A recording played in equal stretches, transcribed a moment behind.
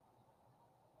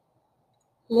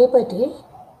Labor Day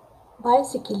by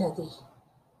Sikiladi.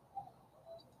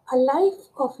 A life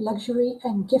of luxury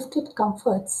and gifted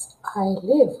comforts I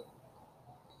live.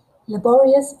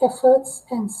 Laborious efforts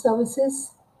and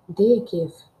services they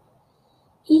give.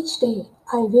 Each day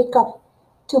I wake up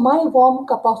to my warm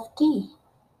cup of tea,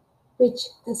 which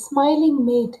the smiling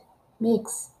maid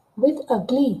makes with a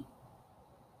glee.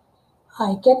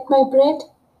 I get my bread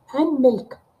and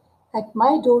milk at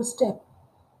my doorstep,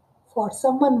 for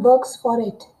someone works for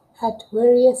it at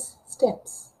various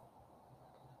steps.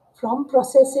 From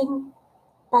processing,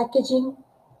 packaging,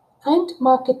 and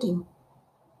marketing,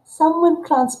 someone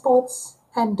transports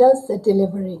and does the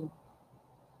delivering.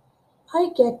 I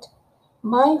get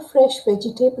my fresh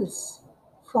vegetables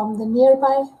from the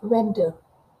nearby vendor,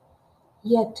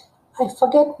 yet I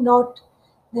forget not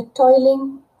the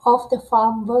toiling of the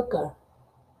farm worker,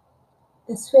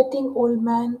 the sweating old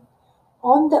man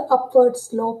on the upward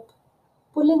slope,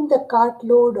 pulling the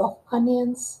cartload of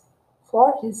onions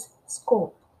for his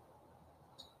scope.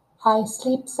 I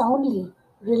sleep soundly,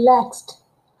 relaxed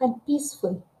and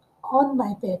peaceful on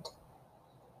my bed,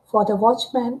 for the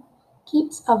watchman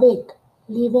keeps awake,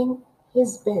 leaving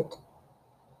his bed.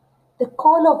 The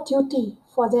call of duty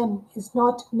for them is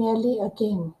not merely a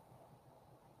game.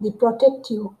 They protect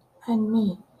you and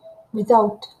me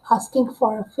without asking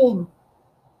for a fame.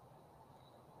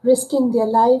 Risking their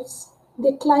lives,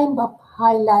 they climb up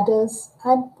high ladders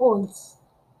and poles.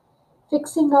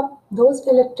 Fixing up those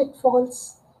electric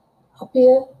falls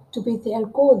appear to be their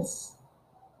goals.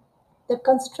 The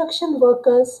construction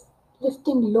workers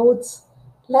lifting loads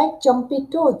like jumpy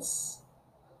toads,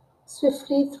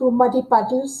 swiftly through muddy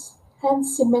puddles and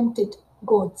cemented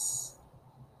goats.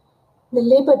 The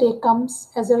Labor Day comes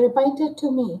as a reminder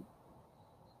to me,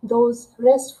 those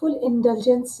restful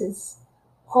indulgences,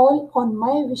 all on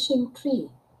my wishing tree,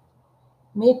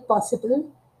 made possible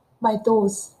by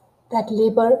those that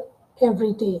labor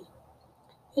every day.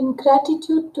 In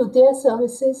gratitude to their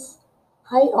services,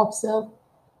 I observe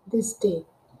this day.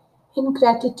 In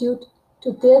gratitude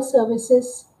to their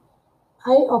services,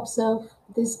 I observe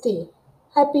this day.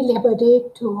 Happy Labor Day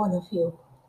to all of you.